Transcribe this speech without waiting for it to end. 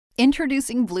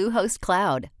Introducing Bluehost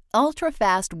Cloud,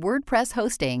 ultra-fast WordPress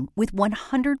hosting with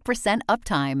 100%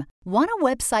 uptime. Want a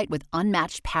website with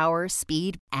unmatched power,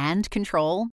 speed, and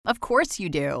control? Of course you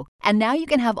do. And now you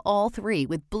can have all three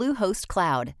with Bluehost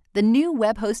Cloud, the new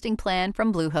web hosting plan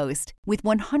from Bluehost. With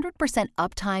 100%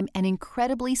 uptime and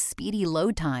incredibly speedy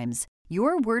load times,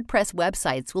 your WordPress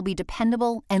websites will be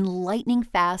dependable and lightning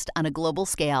fast on a global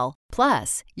scale.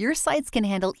 Plus, your sites can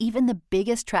handle even the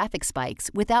biggest traffic spikes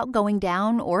without going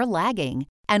down or lagging.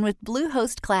 And with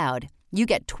Bluehost Cloud, you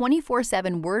get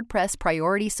 24/7 WordPress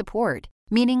priority support,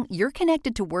 meaning you're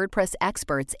connected to WordPress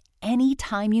experts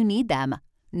anytime you need them.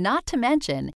 Not to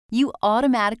mention, you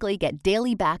automatically get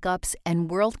daily backups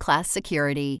and world-class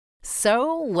security.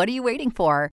 So, what are you waiting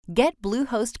for? Get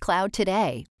Bluehost Cloud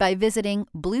today by visiting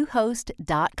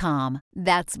Bluehost.com.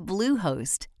 That's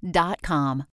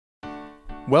Bluehost.com.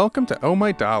 Welcome to Oh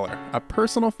My Dollar, a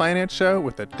personal finance show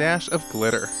with a dash of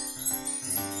glitter.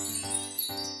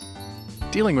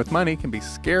 Dealing with money can be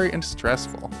scary and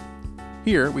stressful.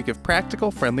 Here, we give practical,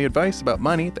 friendly advice about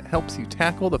money that helps you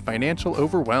tackle the financial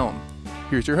overwhelm.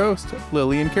 Here's your host,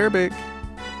 Lillian Kerbeek.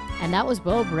 And that was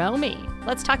Will Romy.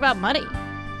 Let's talk about money.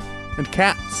 And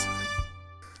cats.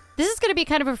 This is going to be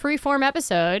kind of a free-form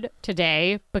episode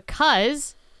today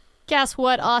because guess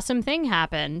what awesome thing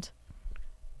happened?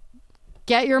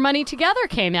 Get Your Money Together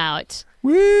came out.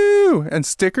 Woo! And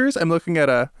stickers. I'm looking at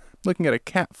a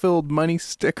cat-filled money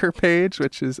sticker page,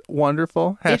 which is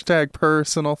wonderful. Hashtag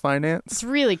personal finance. It's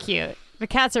really cute. The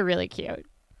cats are really cute.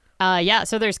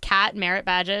 So there's cat merit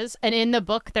badges. And in the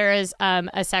book, there is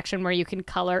a section where you can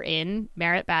color in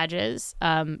merit badges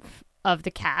of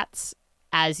the cats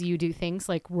as you do things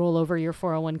like roll over your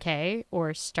 401k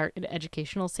or start an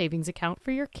educational savings account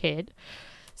for your kid.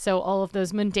 So all of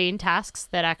those mundane tasks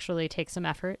that actually take some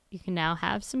effort, you can now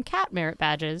have some cat merit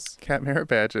badges. Cat merit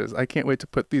badges. I can't wait to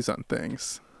put these on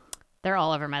things. They're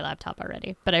all over my laptop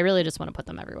already, but I really just want to put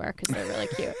them everywhere because they're really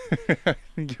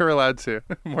cute. You're allowed to,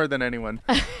 more than anyone.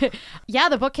 Yeah,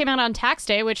 the book came out on tax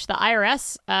day, which the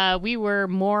IRS, we were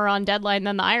more on deadline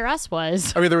than the IRS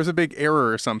was. I mean, there was a big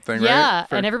error or something, right? Yeah,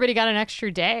 and everybody got an extra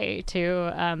day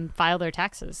to file their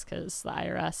taxes because the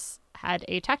IRS had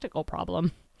a technical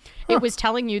problem. It was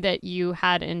telling you that you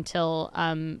had until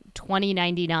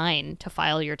 2099 to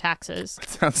file your taxes. That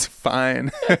sounds fine.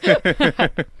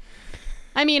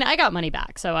 I mean, I got money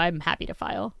back, so I'm happy to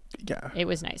file. Yeah. It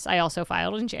was nice. I also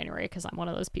filed in January because I'm one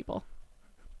of those people.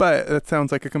 But that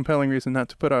sounds like a compelling reason not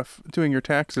to put off doing your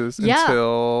taxes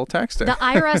until tax day. The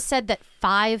IRS said that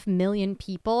 5 million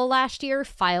people last year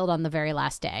filed on the very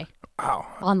last day. Wow.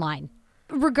 Online.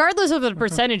 Regardless of the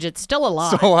percentage, it's still a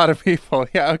lot. Still a lot of people.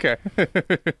 Yeah, okay. I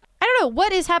don't know.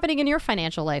 What is happening in your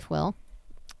financial life, Will?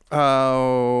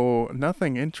 Oh,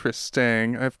 nothing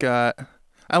interesting. I'm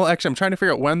trying to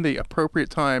figure out when the appropriate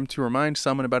time to remind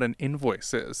someone about an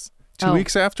invoice is. 2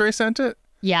 weeks after I sent it?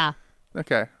 Yeah.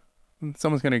 Okay.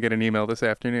 Someone's going to get an email this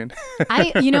afternoon.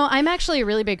 I'm actually a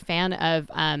really big fan of,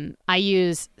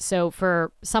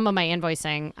 for some of my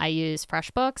invoicing, I use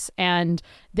FreshBooks, and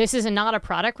this is not a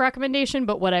product recommendation,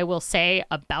 but what I will say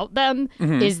about them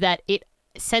is that it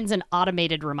sends an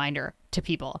automated reminder to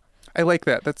people. I like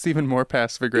that. That's even more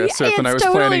passive aggressive than I was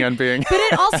planning on being. But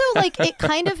it also, it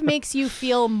kind of makes you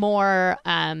feel more,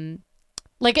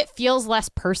 it feels less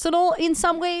personal in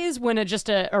some ways when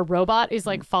a robot is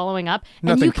following up.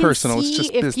 Nothing and you can personal, see it's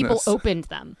just if business. People opened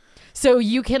them. So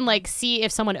you can see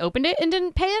if someone opened it and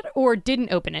didn't pay it or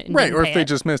didn't open it and didn't pay it. Right, or if they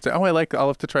just missed it. Oh, I'll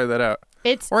have to try that out.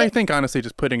 I think honestly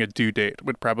just putting a due date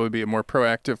would probably be a more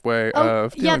proactive way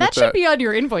of dealing with that. Should be on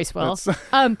your invoice, Will.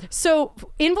 So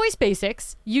invoice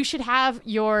basics, you should have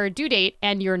your due date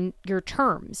and your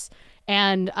terms.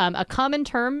 And a common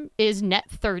term is net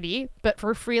 30, but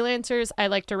for freelancers, I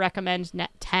like to recommend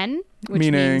net 10, which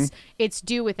means it's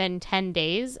due within 10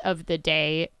 days of the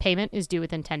day. Payment is due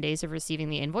within 10 days of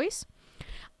receiving the invoice.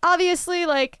 Obviously,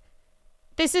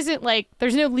 this isn't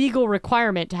there's no legal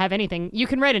requirement to have anything. You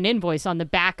can write an invoice on the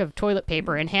back of toilet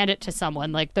paper and hand it to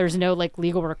someone. There's no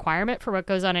legal requirement for what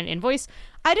goes on an invoice.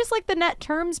 I just like the net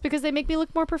terms because they make me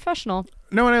look more professional.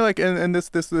 No, and and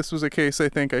this was a case I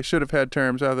think I should have had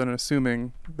terms rather than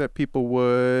assuming that people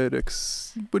would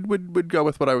go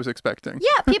with what I was expecting.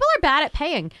 Yeah, people are bad at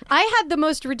paying. I had the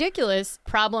most ridiculous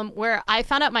problem where I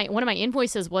found out one of my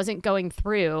invoices wasn't going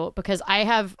through because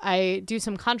I do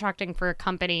some contracting for a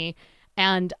company.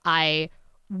 And I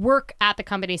work at the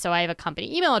company, so I have a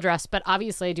company email address, but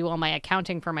obviously I do all my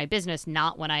accounting for my business,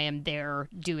 not when I am there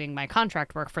doing my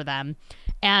contract work for them.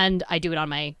 And I do it on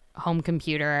my home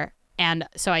computer. And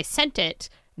so I sent it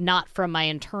not from my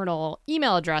internal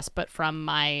email address, but from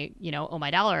my, Oh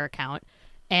My Dollar account.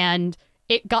 And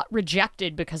it got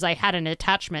rejected because I had an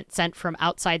attachment sent from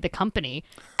outside the company,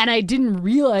 and I didn't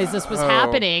realize this was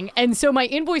happening. And so my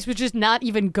invoice was just not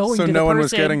even going to the person. So no one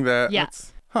was getting that. Yeah.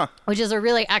 Huh. Which is a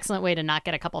really excellent way to not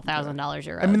get a couple $1,000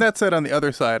 you're owed. I mean, that said, on the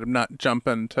other side, I'm not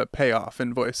jumping to pay off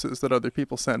invoices that other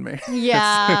people send me.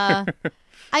 Yeah.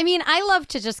 I mean, I love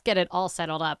to just get it all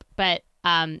settled up. But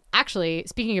actually,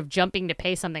 speaking of jumping to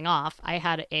pay something off, I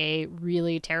had a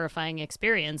really terrifying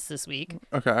experience this week.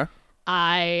 Okay.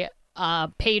 I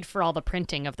paid for all the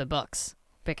printing of the books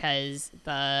because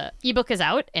the ebook is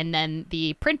out and then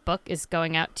the print book is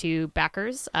going out to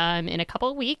backers in a couple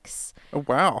of weeks. Oh,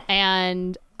 wow.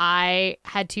 And I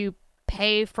had to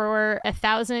pay for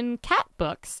 1,000 cat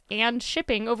books and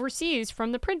shipping overseas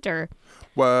from the printer.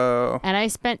 Whoa. And I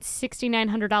spent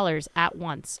 $6,900 at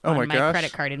once on my gosh.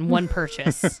 credit card in one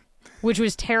purchase, which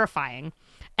was terrifying.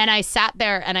 And I sat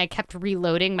there and I kept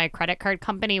reloading my credit card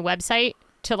company website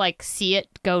to like see it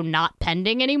go not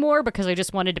pending anymore because I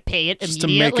just wanted to pay it just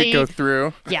immediately. To make it go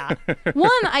through. Yeah.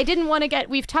 One, I didn't want to get,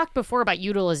 we've talked before about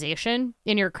utilization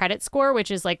in your credit score,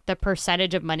 which is like the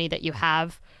percentage of money that you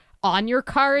have on your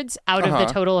cards out of the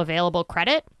total available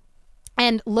credit.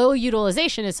 And low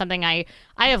utilization is something I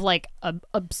have like a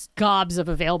gobs of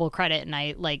available credit, and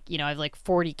I like, you know, I have like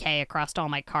 40K across all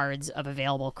my cards of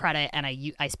available credit, and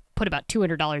I put about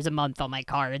 $200 a month on my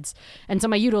cards, and so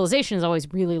my utilization is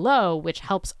always really low, which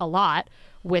helps a lot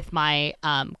with my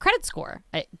credit score.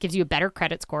 It gives you a better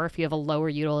credit score if you have a lower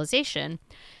utilization.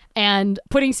 And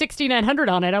putting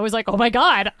 $6,900 on it, I was like, oh my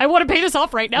God, I want to pay this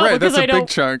off right now. Right, because that's I a big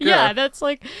chunk. Yeah, that's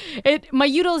like it. My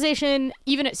utilization,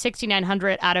 even at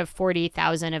 $6,900 out of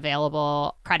 40,000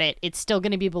 available credit, it's still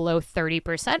going to be below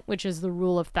 30%, which is the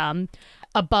rule of thumb.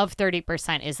 Above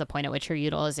 30% is the point at which your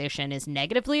utilization is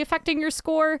negatively affecting your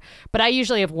score. But I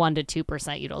usually have 1% to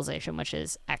 2% utilization, which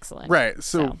is excellent. Right.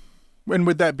 So, and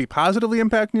would that be positively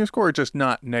impacting your score or just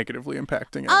not negatively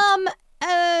impacting it?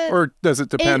 Or does it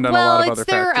depend on a lot of other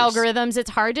factors? Well, it's their algorithms.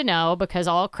 It's hard to know because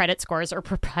all credit scores are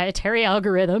proprietary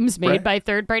algorithms made by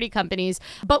third-party companies.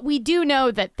 But we do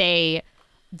know that they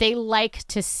like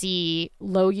to see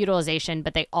low utilization,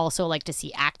 but they also like to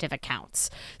see active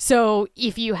accounts. So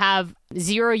if you have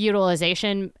zero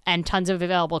utilization and tons of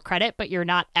available credit, but you're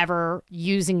not ever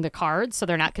using the cards, so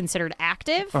they're not considered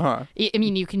active. I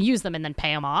mean, you can use them and then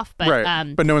pay them off.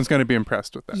 But, but no one's going to be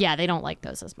impressed with that. Yeah, they don't like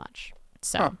those as much.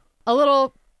 So a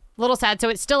little sad. So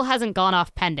it still hasn't gone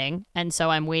off pending, and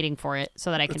so I'm waiting for it so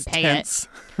that I can pay it.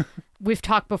 We've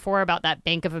talked before about that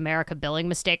Bank of America billing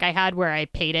mistake I had where I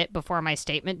paid it before my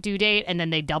statement due date, and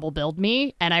then they double billed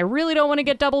me, and I really don't want to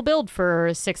get double billed for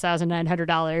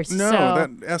 $6,900. No, that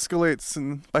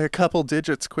escalates by a couple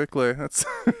digits quickly. That's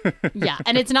yeah,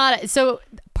 and it's not. So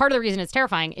part of the reason it's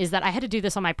terrifying is that I had to do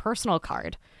this on my personal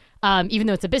card. Even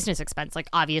though it's a business expense, like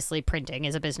obviously printing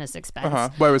is a business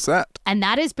expense. Why was that? And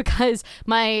that is because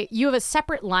you have a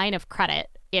separate line of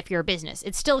credit if you're a business.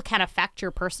 It still can affect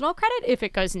your personal credit if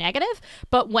it goes negative.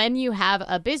 But when you have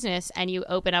a business and you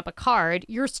open up a card,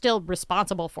 you're still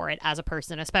responsible for it as a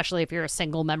person, especially if you're a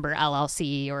single member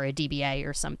LLC or a DBA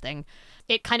or something.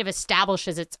 It kind of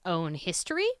establishes its own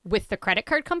history with the credit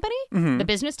card company, the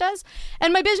business does.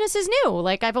 And my business is new.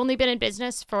 Like I've only been in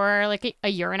business for like a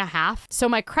year and a half. So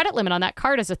my credit limit on that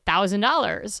card is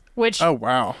 $1,000, which oh,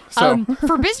 wow. So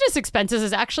for business expenses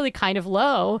is actually kind of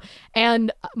low.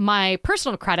 And my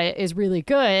personal credit is really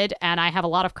good. And I have a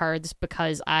lot of cards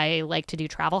because I like to do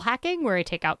travel hacking where I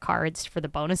take out cards for the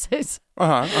bonuses.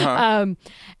 And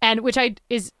which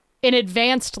is an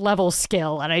advanced level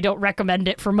skill, and I don't recommend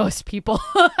it for most people.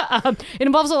 It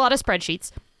involves a lot of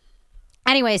spreadsheets.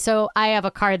 Anyway, so I have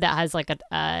a card that has like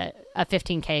a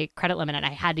 15K credit limit, and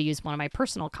I had to use one of my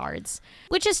personal cards,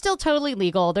 which is still totally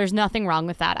legal. There's nothing wrong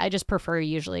with that. I just prefer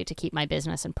usually to keep my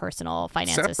business and personal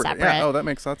finances separate. Yeah. Oh, that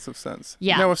makes lots of sense.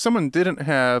 Yeah. Now, if someone didn't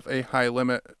have a high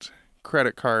limit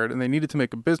credit card and they needed to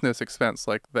make a business expense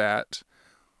like that,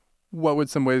 what would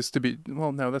some ways to be?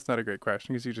 Well, no, that's not a great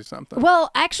question. It's usually something. Well,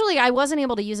 actually, I wasn't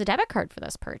able to use a debit card for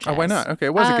this purchase. Oh, why not? Okay,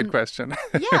 it was a good question.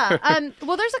 Yeah.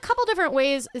 Well, there's a couple different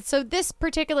ways. So this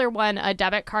particular one, a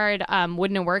debit card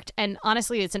wouldn't have worked. And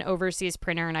honestly, it's an overseas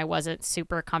printer, and I wasn't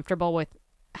super comfortable with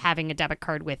having a debit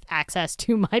card with access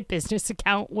to my business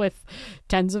account with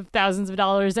tens of thousands of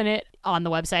dollars in it on the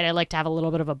website. I like to have a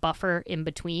little bit of a buffer in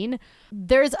between.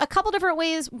 There's a couple different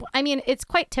ways. I mean, it's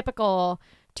quite typical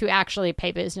to actually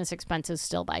pay business expenses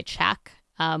still by check.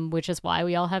 which is why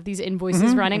we all have these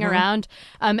invoices running around.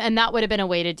 And that would have been a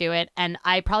way to do it. And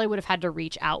I probably would have had to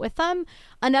reach out with them.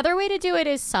 Another way to do it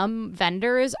is some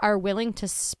vendors are willing to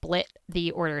split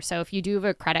the order. So if you do have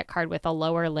a credit card with a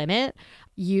lower limit,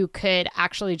 you could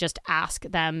actually just ask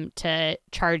them to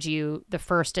charge you the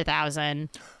first 1,000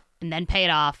 and then pay it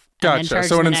off. Gotcha.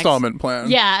 So an installment plan.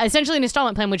 Yeah, essentially an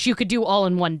installment plan, which you could do all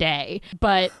in one day.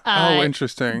 But oh,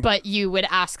 interesting. But you would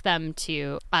ask them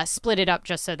to split it up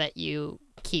just so that you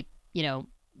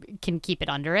can keep it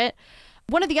under it.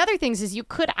 One of the other things is you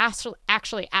could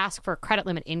actually ask for a credit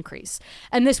limit increase.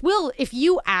 And this will, if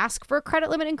you ask for a credit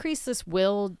limit increase, this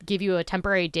will give you a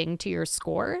temporary ding to your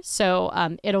score.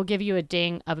 So it'll give you a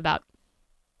ding of about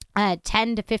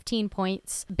 10 to 15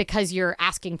 points because you're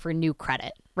asking for new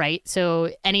credit, right?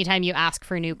 So anytime you ask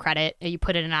for new credit, you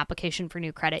put in an application for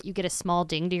new credit, you get a small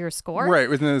ding to your score. Right.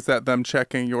 Is that them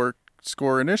checking your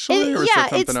score initially? Or yeah,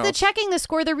 is that it's else? the checking the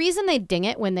score. The reason they ding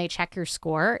it when they check your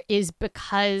score is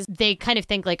because they kind of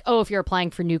think like, oh, if you're applying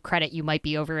for new credit, you might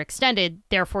be overextended.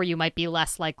 Therefore, you might be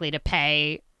less likely to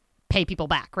pay people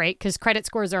back, right? Because credit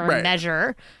scores are a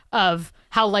measure of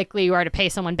how likely you are to pay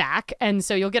someone back. And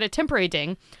so you'll get a temporary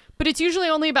ding, but it's usually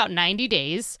only about 90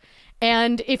 days.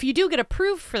 And if you do get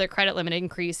approved for the credit limit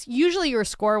increase, usually your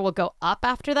score will go up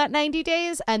after that 90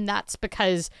 days. And that's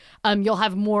because you'll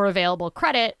have more available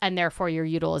credit and therefore your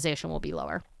utilization will be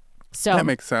lower. So that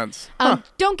makes sense.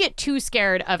 Don't get too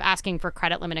scared of asking for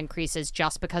credit limit increases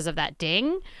just because of that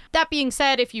ding. That being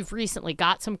said, if you've recently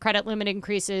got some credit limit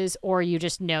increases or you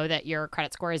just know that your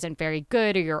credit score isn't very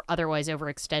good or you're otherwise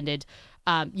overextended,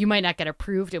 you might not get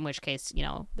approved, in which case,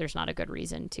 there's not a good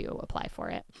reason to apply for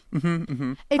it.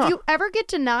 If you ever get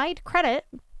denied credit,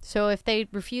 so if they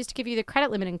refuse to give you the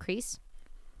credit limit increase,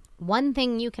 one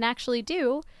thing you can actually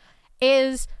do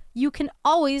is you can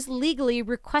always legally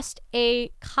request a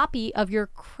copy of your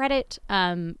credit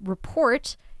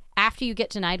report after you get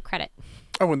denied credit.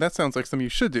 Oh, and that sounds like something you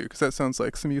should do, because that sounds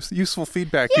like some useful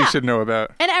feedback you should know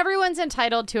about. And everyone's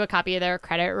entitled to a copy of their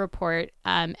credit report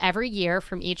every year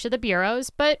from each of the bureaus,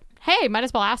 but hey, might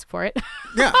as well ask for it.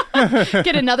 Yeah.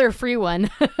 Get another free one.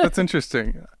 That's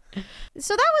interesting.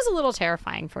 So that was a little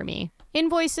terrifying for me.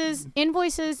 Invoices,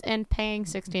 and paying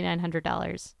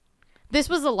 $6,900. This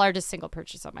was the largest single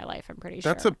purchase of my life, I'm pretty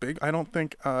sure. That's a big, I don't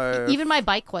think... Even my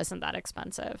bike wasn't that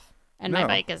expensive. And my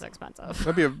bike is expensive.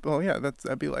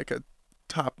 That'd be like a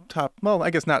top, well, I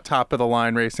guess not top of the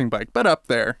line racing bike, but up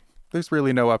there. There's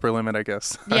really no upper limit, I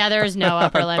guess. Yeah, there's no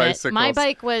upper limit. Bicycles. My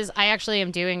bike I actually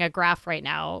am doing a graph right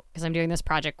now because I'm doing this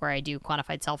project where I do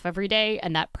quantified self every day.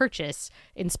 And that purchase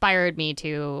inspired me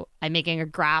I'm making a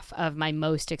graph of my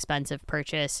most expensive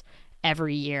purchase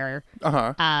every year.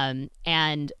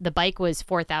 And the bike was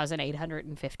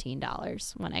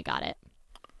 $4,815 when I got it.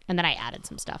 And then I added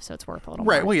some stuff, so it's worth a little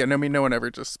more. Right. Well, yeah, I mean, no one ever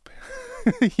just...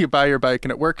 you buy your bike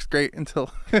and it works great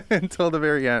until the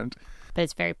very end. But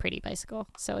it's a very pretty bicycle,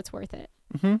 so it's worth it.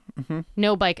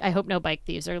 No bike. I hope no bike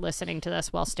thieves are listening to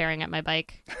this while staring at my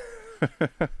bike.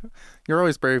 You're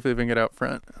always brave leaving it out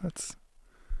front.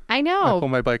 I know. I pull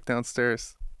my bike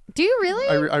downstairs. Do you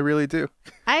really? I really do.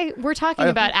 We're talking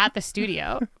about at the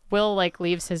studio. Will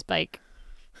leaves his bike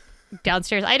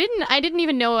downstairs. I didn't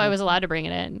even know I was allowed to bring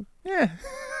it in. Yeah.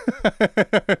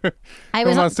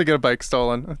 Who wants to get a bike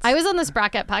stolen? I was on the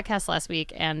Sprocket podcast last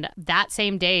week, and that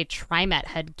same day, TriMet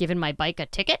had given my bike a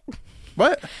ticket.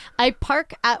 What? I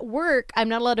park at work. I'm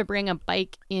not allowed to bring a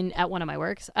bike in at one of my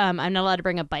works. I'm not allowed to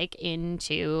bring a bike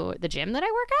into the gym that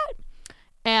I work at.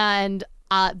 And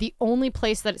the only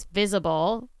place that it's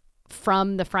visible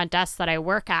from the front desk that I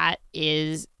work at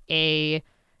is a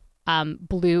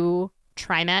blue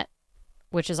TriMet,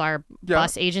 which is our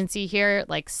bus agency here,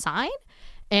 sign.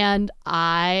 And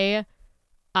I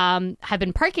have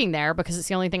been parking there because it's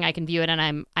the only thing I can view it.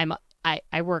 And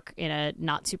I work in a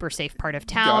not super safe part of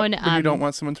town. But you don't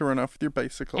want someone to run off with your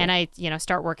bicycle. And I,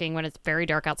 start working when it's very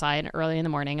dark outside early in the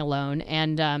morning alone.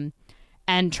 And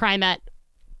TriMet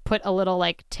put a little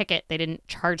ticket. They didn't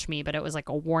charge me, but it was a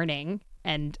warning.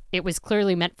 And it was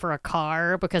clearly meant for a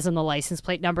car because in the license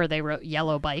plate number, they wrote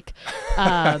yellow bike.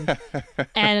 And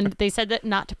they said that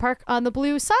not to park on the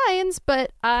blue signs,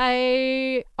 but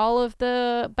all of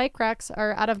the bike racks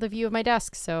are out of the view of my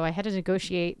desk. So I had to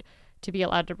negotiate to be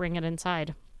allowed to bring it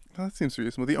inside. Well, that seems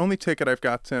reasonable. The only ticket I've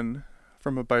gotten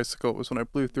from a bicycle was when I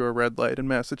blew through a red light in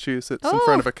Massachusetts in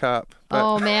front of a cop. But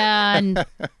oh, man.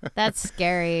 That's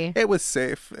scary. It was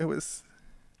safe. It was...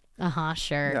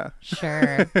 Sure. Yeah.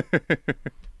 Sure.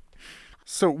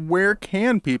 So where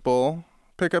can people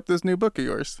pick up this new book of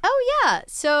yours? Oh, yeah.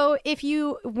 So if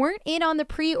you weren't in on the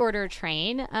pre-order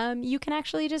train, you can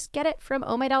actually just get it from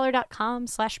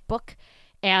ohmydollar.com/book.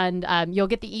 And you'll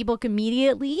get the ebook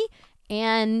immediately.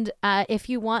 And if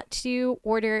you want to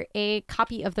order a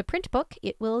copy of the print book,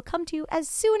 it will come to you as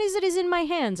soon as it is in my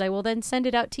hands. I will then send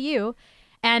it out to you.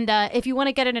 And if you want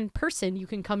to get it in person, you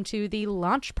can come to the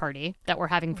launch party that we're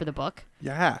having for the book.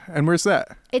 Yeah. And where's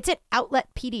that? It's at Outlet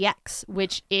PDX,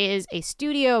 which is a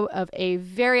studio of a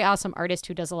very awesome artist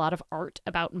who does a lot of art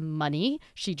about money.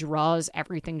 She draws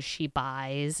everything she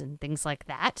buys and things like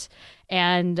that.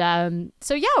 And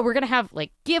so, yeah, we're going to have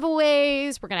like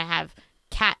giveaways. We're going to have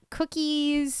cat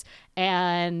cookies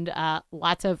and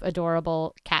lots of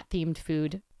adorable cat-themed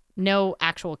food. No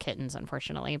actual kittens,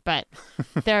 unfortunately, but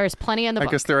there's plenty in the book.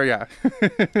 I guess there are, yeah.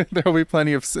 There will be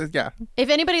plenty of, yeah. If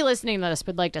anybody listening to this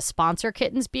would like to sponsor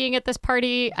kittens being at this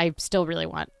party, I still really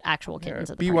want actual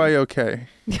kittens at the party. BYOK.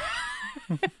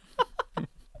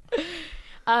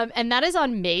 And that is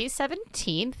on May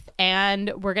 17th,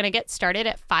 and we're going to get started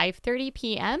at 5:30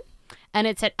 p.m., and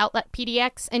it's at Outlet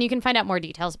PDX, and you can find out more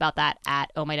details about that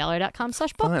at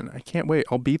ohmydollar.com/book. Fun. I can't wait.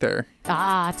 I'll be there.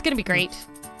 It's going to be great.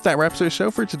 That wraps our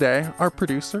show for today. Our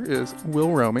producer is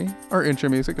Will Romy. Our intro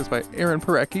music is by Aaron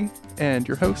Parecki. And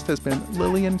your host has been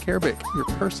Lillian Kerbick, your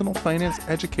personal finance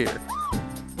educator.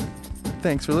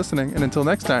 Thanks for listening. And until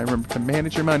next time, remember to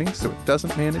manage your money so it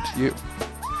doesn't manage you.